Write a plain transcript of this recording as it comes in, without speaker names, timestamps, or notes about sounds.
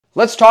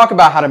Let's talk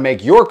about how to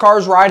make your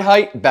car's ride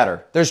height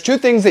better. There's two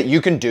things that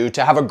you can do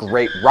to have a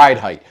great ride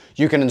height.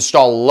 You can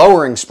install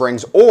lowering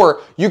springs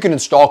or you can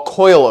install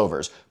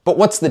coilovers. But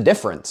what's the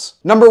difference?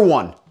 Number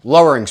one,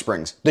 lowering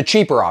springs, the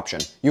cheaper option.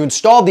 You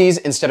install these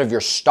instead of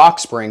your stock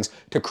springs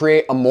to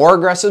create a more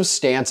aggressive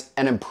stance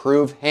and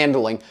improve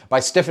handling by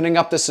stiffening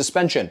up the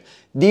suspension.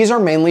 These are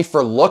mainly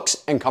for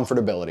looks and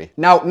comfortability.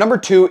 Now, number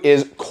two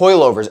is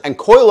coilovers, and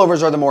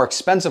coilovers are the more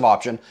expensive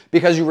option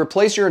because you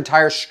replace your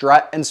entire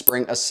strut and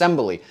spring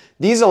assembly.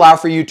 These allow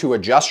for you to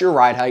adjust your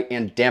ride height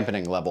and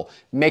dampening level,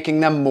 making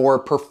them more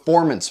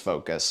performance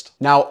focused.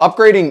 Now,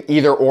 upgrading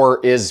either or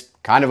is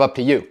kind of up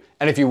to you.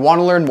 And if you want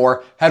to learn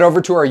more, head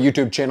over to our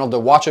YouTube channel to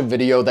watch a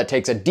video that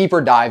takes a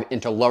deeper dive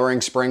into lowering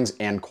springs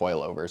and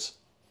coilovers.